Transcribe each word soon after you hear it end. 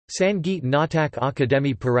Sangeet Natak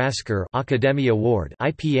Akademi Academy Award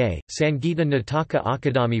 (IPA), Sangeet Natak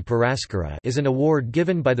Akademi Puraskara is an award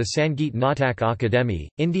given by the Sangeet Natak Akademi,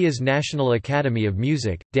 India's National Academy of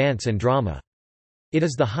Music, Dance and Drama. It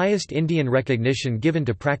is the highest Indian recognition given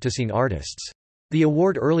to practicing artists. The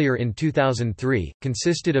award earlier in 2003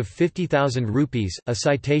 consisted of 50,000 rupees, a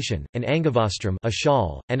citation, an angavastram, a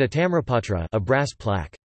shawl, and a tamrapatra, a brass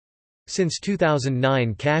plaque. Since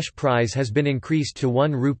 2009, cash prize has been increased to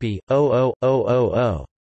 1 rupee. The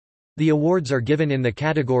awards are given in the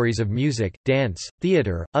categories of music, dance,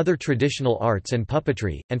 theatre, other traditional arts and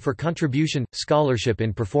puppetry, and for contribution, scholarship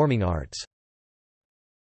in performing arts.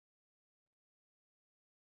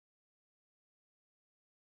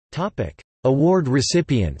 Award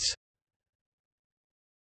recipients.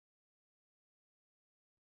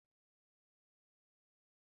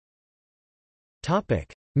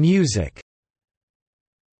 Music.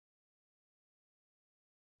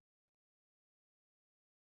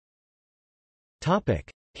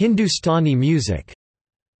 Hindustani music.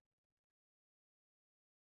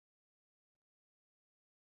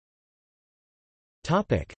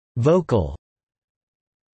 Vocal.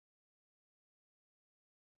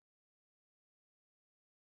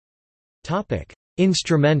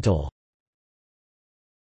 Instrumental.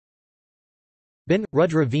 Bin,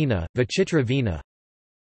 Rudra Veena, Vachitra Veena.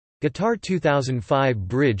 Guitar 2005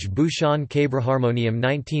 Bridge Bhushan Kabra Harmonium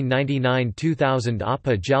 1999-2000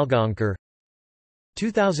 Appa Jalgaonkar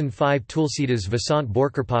 2005 Tulsidas Vasant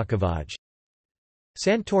Borkarpakavaj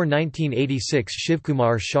Santoor 1986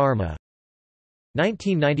 Shivkumar Sharma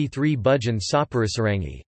 1993 Bhajan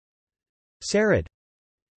Saparasarangi Sarad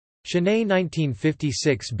Shanay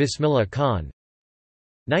 1956 Bismillah Khan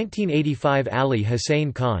 1985 Ali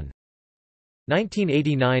Hussain Khan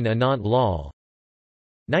 1989 Anant Lal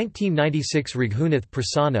 1996 Raghunath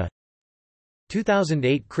Prasanna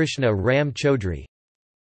 2008 Krishna Ram Chaudhary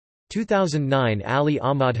 2009 Ali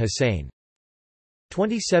Ahmad Hussain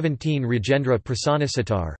 2017 Rajendra Prasanna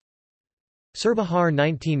Sitar Surbahar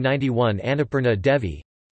 1991 Annapurna Devi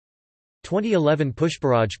 2011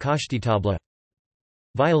 Pushparaj Kashti Tabla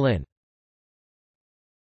Violin.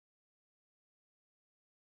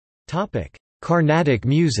 Carnatic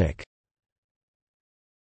music.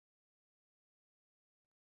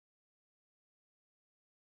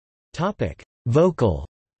 Vocal.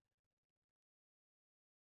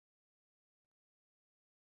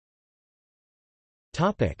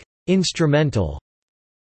 Instrumental.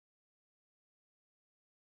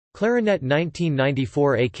 Clarinet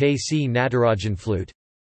 1994 AKC Natarajan flute.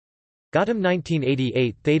 Gautam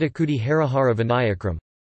 1988 Thedakudi Harihara Vinayakram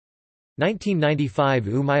 1995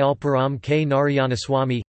 Umayalpuram K.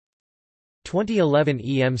 Narayanaswamy 2011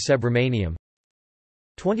 E. M. Subramaniam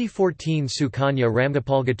 2014 Sukanya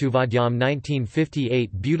Ramgopalgatuvadhyam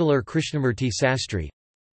 1958 Butalar Krishnamurti Sastry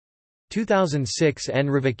 2006 N.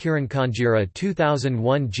 Ravikiran Kanjira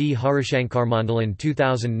 2001 G. Harishankarmandalan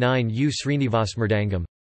 2009 U. Srinivasmridangam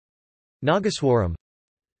Nagaswaram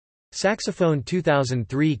Saxophone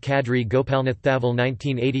 2003 Kadri Gopalnath Thaval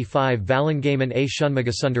 1985 Valangaman A.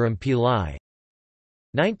 Shunmugasundaram Pillai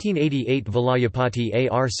 1988 Valayapati A.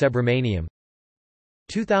 R. Subramaniam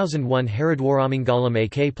 2001 Haridwaramangalam A.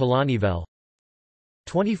 K. Palanivel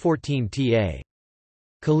 2014 T. A.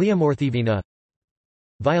 Kaliamurthivina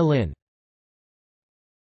Violin.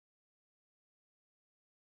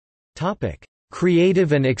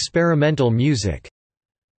 Creative and experimental music.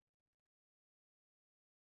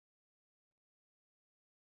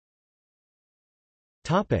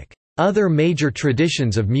 Other major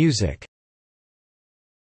traditions of music.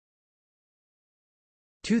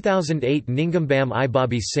 2008 Ningambam I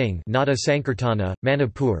Babi Singh Nada Sankirtana,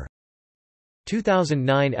 Manipur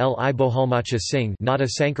 2009 L. I Bohalmacha Singh Nada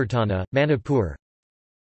Sankirtana, Manipur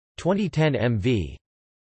 2010 M.V.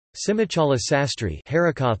 Simachala Sastry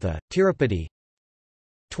Harikatha, Tirupati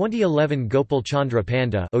 2011 Gopal Chandra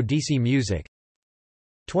Panda Odissi music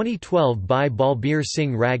 2012 Bhai Balbir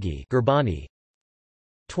Singh Ragi Gurbani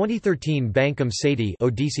 2013 Bankum Sethi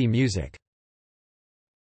Odissi music.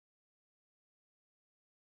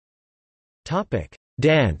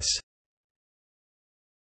 Dance.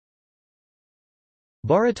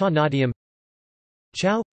 Bharatanatyam,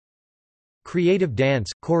 Chow, creative dance,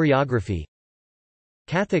 choreography,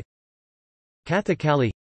 Kathak,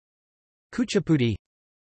 Kathakali, Kuchipudi,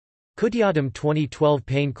 Kutiyattam 2012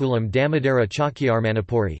 Painkulam Damodara Chakyar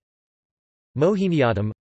Manipuri,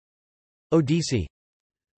 Mohiniyattam, Odissi,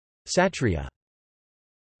 Satriya.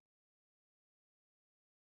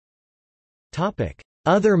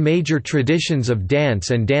 Other major traditions of dance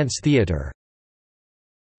and dance theatre.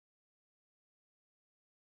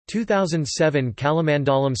 2007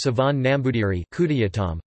 Kalamandalam Savan Nambudiri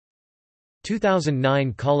Kudiyatam,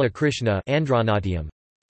 2009 Kala Krishna Andronatyam,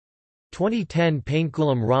 2010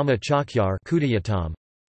 Painkulam Rama Chakyar Kudiyatam,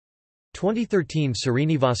 2013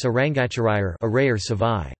 Srinivasa Rangacharayar Arayar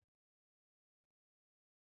Savai.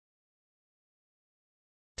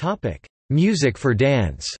 Topic: Music for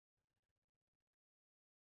dance.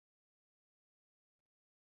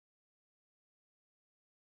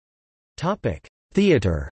 Topic: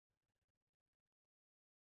 Theatre.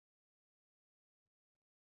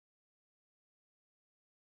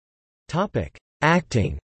 Topic: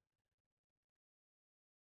 Acting.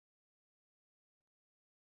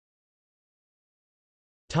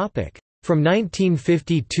 Topic: From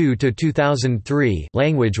 1952 to 2003,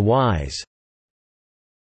 language-wise.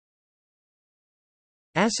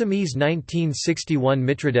 Assamese 1961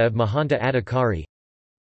 Mitradev Mahanta Adhikari,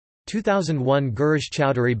 2001 Girish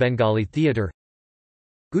Chowdhury Bengali Theatre,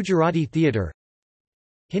 Gujarati Theatre,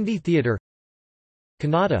 Hindi Theatre,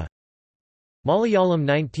 Kannada, Malayalam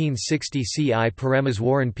 1960 C. I.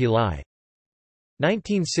 Parameswaran Pillai,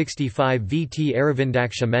 1965 V. T.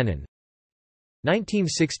 Aravindaksha Menon,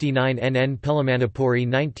 1969 N. N. Pelamanapuri,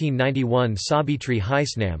 1991 Sabitri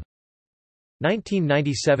Haisnam,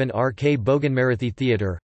 1997 R. K. Boganmarathi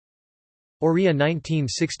Theatre, Oriya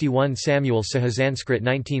 1961 Samuel Sahasanskrit,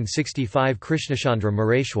 1965 Krishnachandra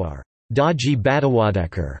Mareshwar Daji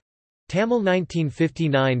Badawadekar, Tamil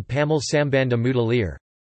 1959 Pamal Sambandha Mudalir,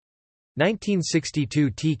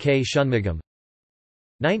 1962 T. K. Shunmugam,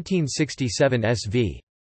 1967 S. V.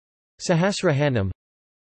 Sahasrahanam,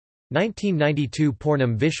 1992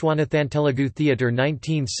 Purnam Vishwanathan Telugu Theatre,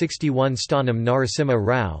 1961 Stanam Narasimha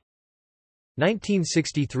Rao,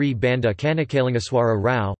 1963 Banda Kanakalingaswara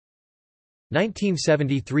Rao,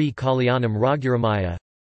 1973 Kalyanam Raghuramaya,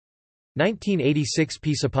 1986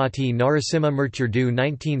 Pisapati Narasimha Murtyurdu,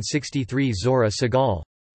 1963 Zora Sagal,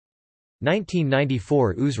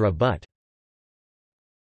 1994 Uzra Butt.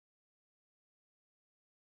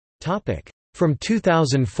 From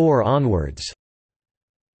 2004 onwards.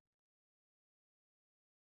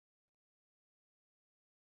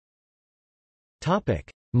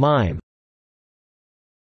 Mime.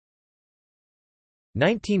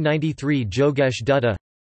 1993 Jogesh Dutta,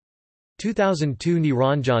 2002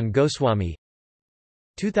 Niranjan Goswami,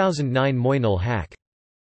 2009 Moinul Haq.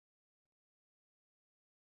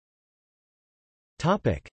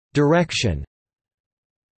 Topic: Direction.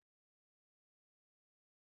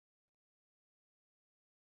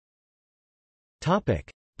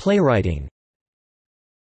 Topic: Playwriting.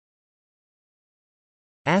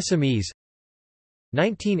 Assamese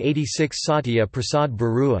 1986 Satya Prasad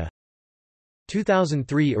Barua,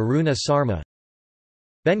 2003 Aruna Sarma,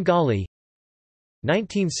 Bengali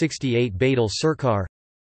 1968 Badal Sarkar,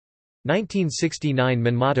 1969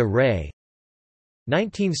 Manmata Ray,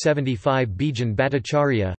 1975 Bijan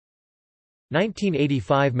Bhattacharya,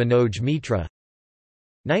 1985 Manoj Mitra,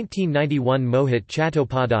 1991 Mohit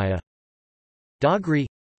Chattopadhyaya, Dogri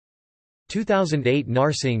 2008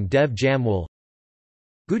 Narsingh Dev Jamwal,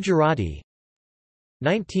 Gujarati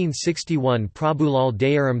 1961 Prabhulal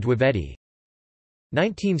Dayaram Dwivedi,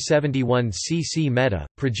 1971 C. C. Mehta,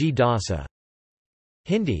 Praji Dasa.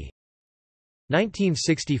 Hindi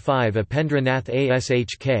 1965 Apendra Nath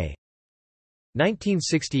Ashk,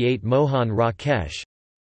 1968 Mohan Rakesh,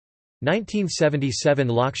 1977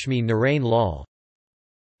 Lakshmi Narain Lal,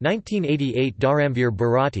 1988 Dharamveer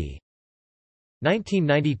Bharati,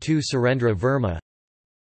 1992 Surendra Verma,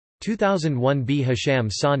 2001 B. Hisham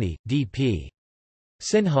Sani, D.P.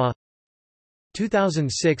 Sinha,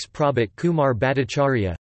 2006 Prabhat Kumar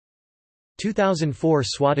Bhattacharya, 2004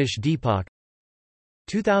 Swatish Deepak,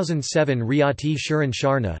 2007 Riyati Sharan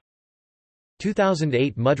Sharna,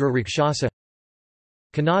 2008 Mudra Rakshasa,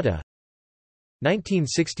 Kannada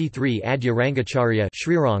 1963 Adya Rangacharya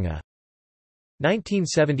Sriranga,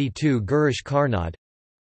 1972 Girish Karnad,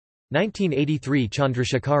 1983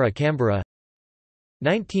 Chandrasekhara Kambara,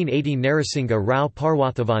 1980 Narasingha Rao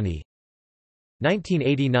Parwathavani,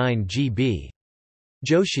 1989 G.B.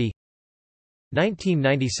 Joshi,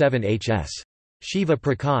 1997 H.S. Shiva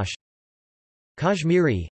Prakash,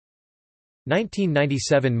 Kashmiri,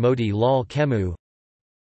 1997 Moti Lal Kemu,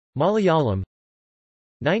 Malayalam,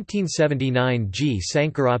 1979 G.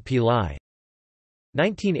 Sankara Pillai,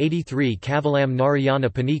 1983 Kavalam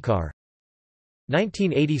Narayana Panikar,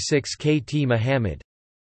 1986 K. T. Muhammad,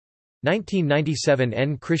 1997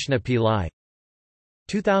 N. Krishna Pillai,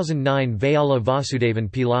 2009 Vayala Vasudevan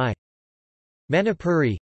Pillai,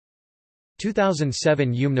 Manipuri,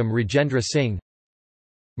 2007 Yumnam Rajendra Singh,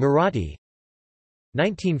 Marathi,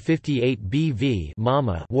 1958 B. V.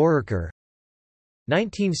 Mama Wararkar,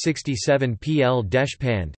 1967 P. L.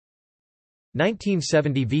 Deshpande,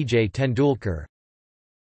 1970 Vijay Tendulkar,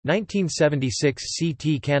 1976 C.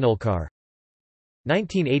 T. Kanolkar,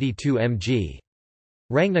 1982 M. G.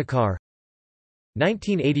 Rangnekar,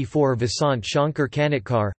 1984 Vasant Shankar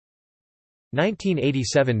Kanatkar,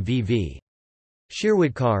 1987 V. V.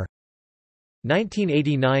 Shirwadkar,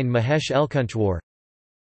 1989 Mahesh Elkunchwar,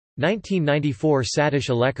 1994 Satish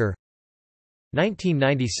Alekar,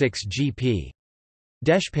 1996 G. P.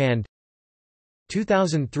 Deshpande,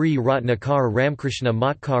 2003 Ratnakar Ramkrishna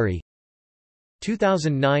Matkari,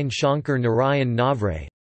 2009 Shankar Narayan Navre,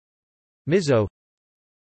 Mizo,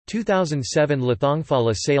 2007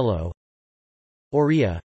 Lathongphala Salo,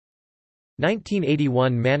 Oriya,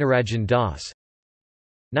 1981 Manarajan Das,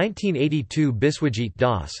 1982 Biswajit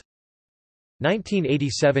Das,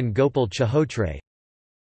 1987 Gopal Chahotre,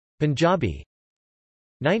 Punjabi,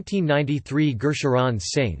 1993 Gursharan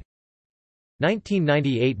Singh,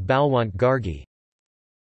 1998 Balwant Gargi,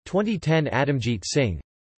 2010 Adamjit Singh,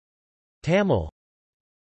 Tamil,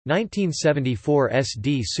 1974 S.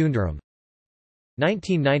 D. Sundaram,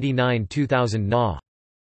 1999–2000 Na.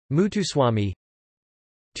 Muthuswamy,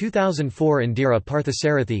 2004 Indira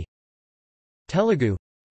Parthasarathi, Telugu,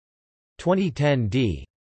 2010 D.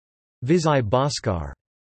 Vijay Bhaskar.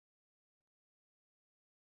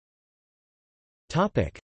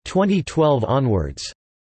 2012 onwards.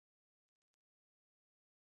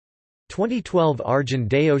 2012 Arjun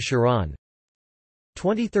Deo Sharan,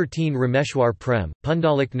 2013 Rameshwar Prem,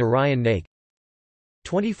 Pundalik Narayan Naik,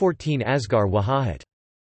 2014 Asghar Wahahat.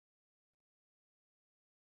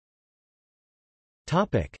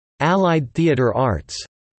 Allied theatre arts.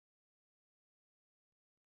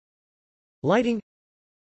 Lighting,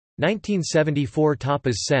 1974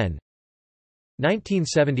 Tapas Sen,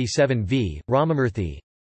 1977 V. Ramamurthy,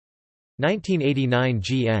 1989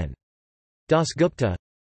 G. N. Dasgupta,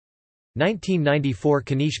 1994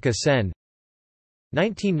 Kanishka Sen,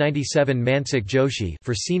 1997 Mansukh Joshi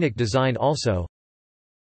for scenic design also,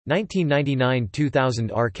 1999–2000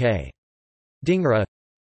 R.K. Dhingra,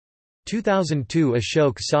 2002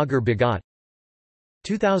 Ashok Sagar Bhagat,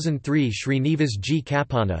 2003 Srinivas G.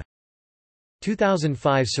 Kapana,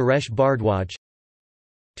 2005 Suresh Bhardwaj,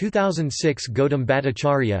 2006 Gautam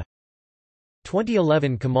Bhattacharya,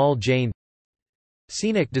 2011 Kamal Jain.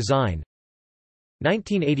 Scenic design,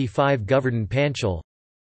 1985 Govardhan Panchal,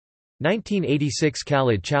 1986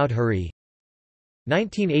 Khalid Chowdhury,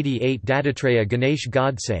 1988 Dattatreya Ganesh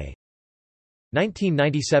Godse,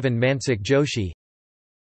 1997 Mansukh Joshi,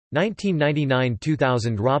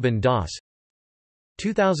 1999–2000 Robin Das,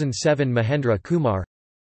 2007 Mahendra Kumar.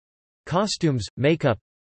 Costumes, makeup,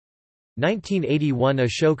 1981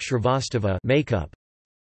 Ashok Shrivastava makeup,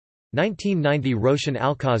 1990 Roshan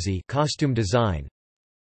Alkazi costume design,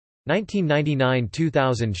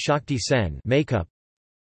 1999–2000 Shakti Sen makeup,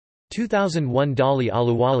 2001 Dolly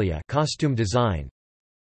Aluwalia costume design,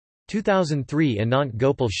 2003 Anant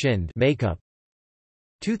Gopal Shind makeup,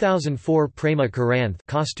 2004 Prema Karanth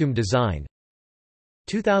costume design,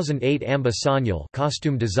 2008 Amba Sanyal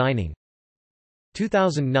costume designing,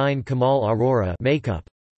 2009 Kamal Arora makeup,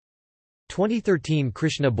 2013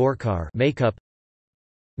 Krishna Borkar makeup.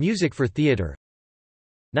 Music for theatre,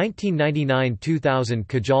 1999–2000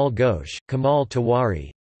 Kajal Ghosh, Kamal Tiwari,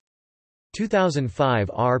 2005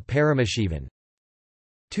 R. Paramashivan,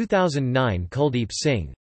 2009 Kuldeep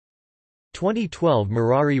Singh, 2012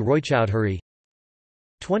 Murari Roychowdhury,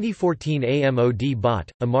 2014 Amod Bhatt,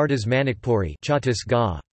 Amardas Manikpuri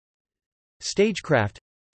Chhattisgarh. Stagecraft,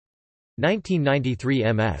 1993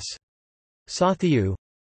 M.S. Sathiyu,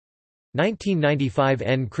 1995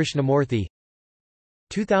 N. Krishnamurthy,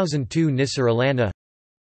 2002 Nisar Alana,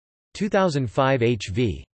 2005 H.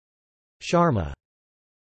 V. Sharma.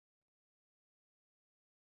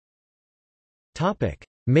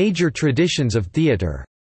 Major traditions of theatre.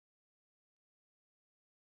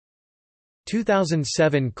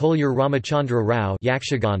 2007 Kolyar Ramachandra Rao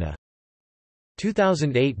Yakshagana,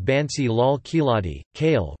 2008 Bansi Lal Kiladi,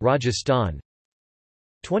 Kale Rajasthan,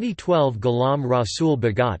 2012 Ghulam Rasul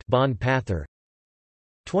Bhagat Band Pathar,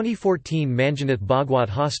 2014 Manjunath Bhagwat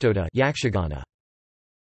Hostoda Yakshagana.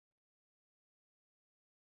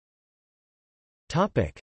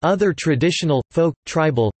 Other traditional, folk,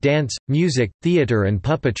 tribal, dance, music, theatre and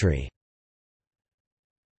puppetry.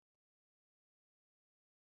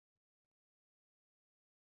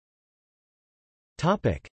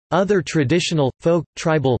 Other traditional, folk,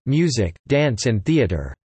 tribal, music, dance and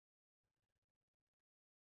theatre.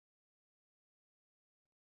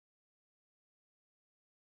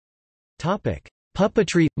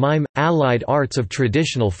 Puppetry, mime, allied arts of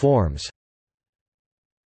traditional forms.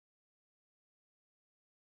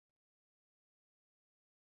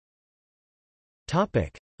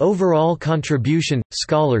 Overall contribution,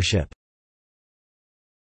 scholarship.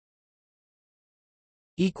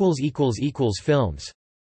 Films